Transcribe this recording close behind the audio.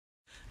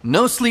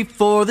No sleep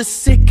for the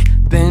sick,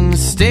 been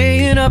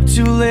staying up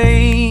too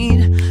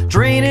late,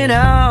 draining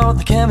out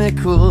the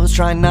chemicals,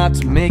 trying not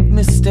to make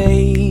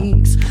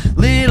mistakes.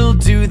 Little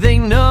do they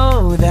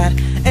know that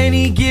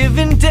any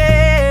given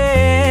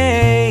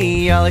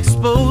day I'll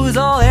expose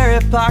all their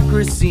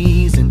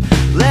hypocrisies and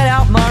let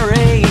out my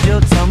rage. Oh,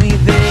 tell me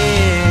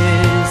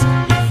this,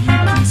 if you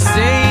can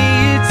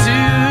say it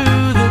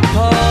to the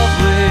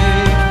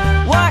public,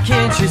 why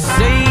can't you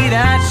say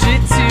that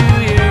shit to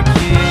your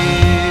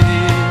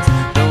kids?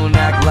 Don't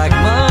act like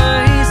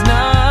money's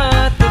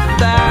not the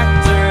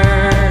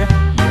factor.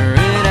 You're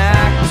an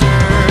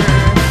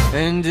actor,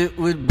 and it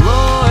would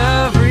blow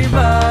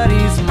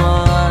everybody's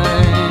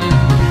mind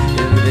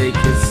if they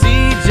could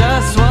see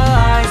just what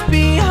lies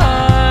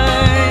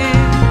behind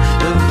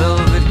the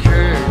velvet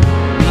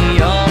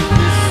curtain off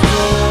this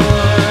door.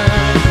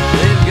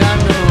 They've got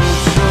no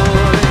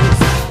choice,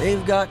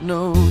 they've got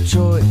no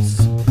choice.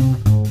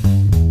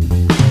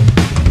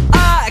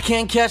 I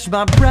can't catch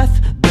my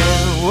breath,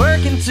 been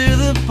working to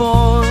the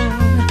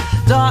bone,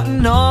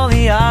 dotting all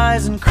the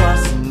I's and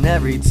crossing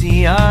every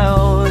T I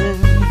own.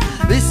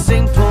 This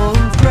ain't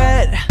pulling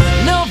thread,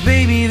 no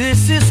baby,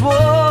 this is war.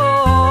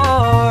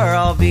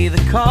 I'll be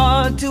the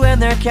card to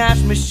end their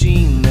cash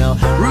machine. They'll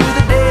rue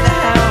the day the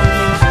hound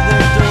came to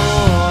their door.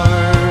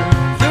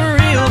 The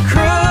real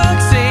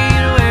crooks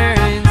ain't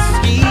wearing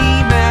ski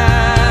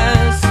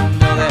masks.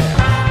 No, they're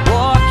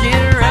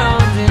walking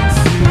around in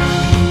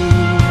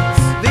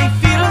suits. They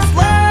feed us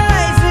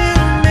lies in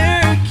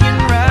American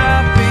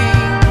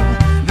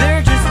rapping.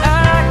 They're just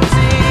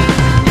acting,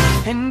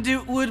 and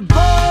it would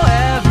blow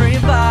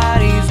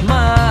everybody's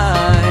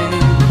mind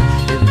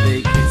if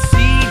they could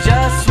see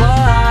just what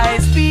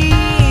lies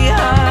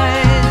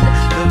behind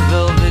the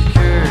velvet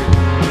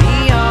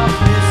curtain off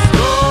this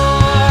door.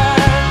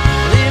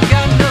 They've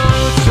got no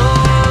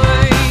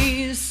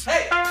choice.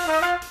 Hey!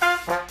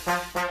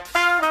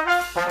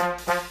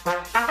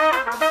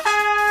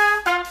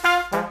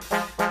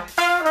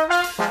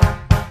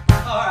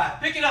 All right,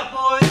 pick it up,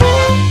 boys.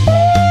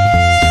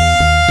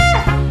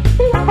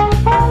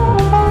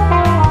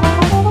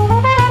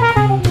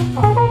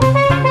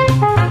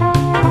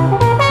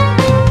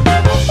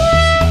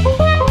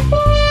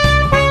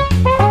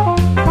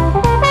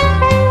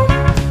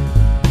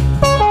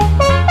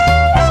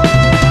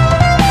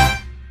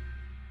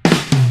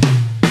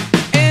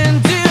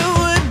 And it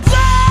would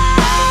blow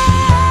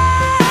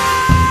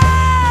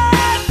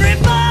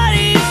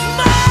everybody's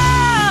mind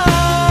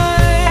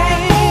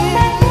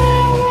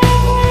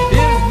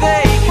if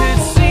they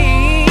could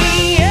see,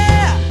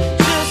 yeah,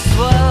 just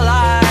what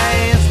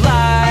lies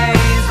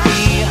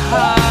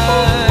behind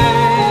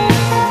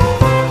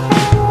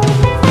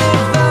the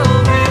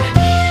velvet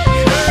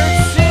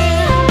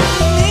curtain,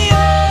 the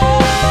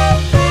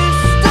office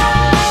door.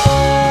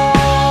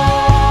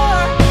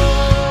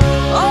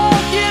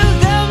 I'll give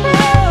them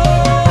no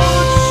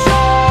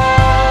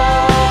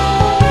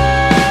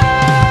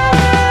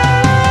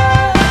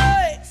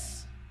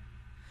choice.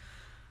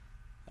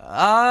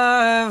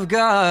 I've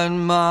got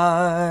my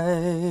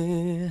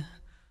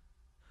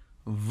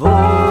voice.